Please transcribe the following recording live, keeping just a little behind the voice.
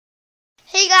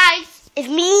Hey guys, it's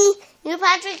me, Neil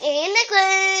Patrick, and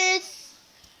Nicholas.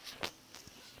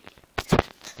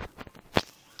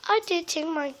 I did take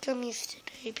my gummies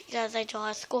today because I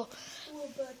told school.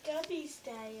 What about gummy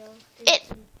style?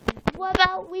 What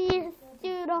about we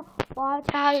do the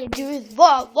watch how you do this?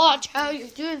 Watch how you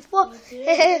do this? What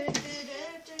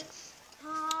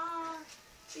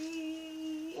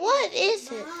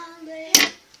is it?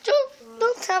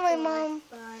 Don't tell my mom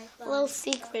little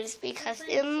secrets because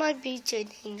it might be too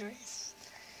dangerous.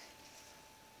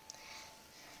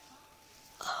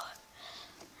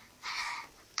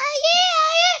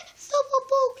 Yeah. So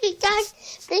spooky,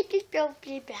 guys. Make it don't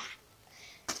be bad.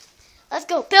 Let's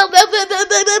go. Bill.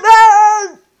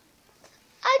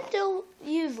 I don't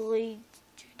usually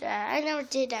do that. I never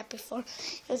did that before.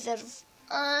 It was a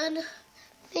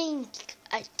unthing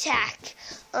attack.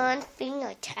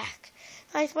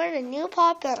 I swear the new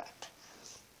pop up.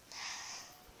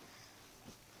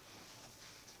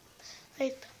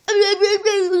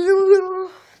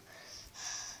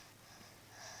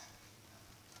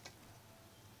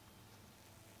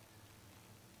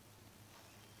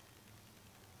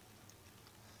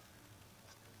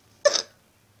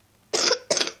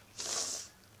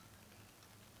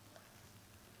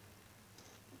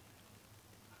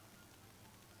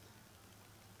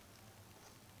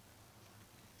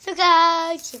 So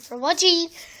guys, thanks for watching.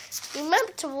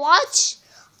 Remember to watch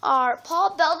our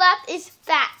Paul Belknap is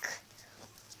back.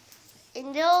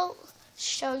 And they'll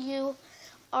show you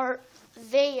our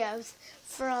videos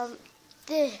from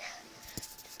the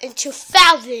in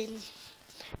 2000.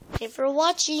 Thanks for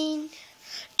watching.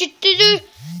 Bill.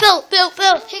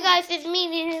 Hey guys, it's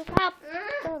me, Pop.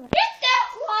 Get that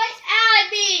light out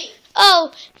of me!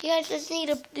 Oh, you guys just need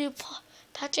to do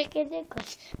Patrick and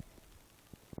Nicholas.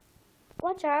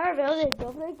 Watch our videos and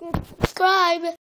don't forget to subscribe.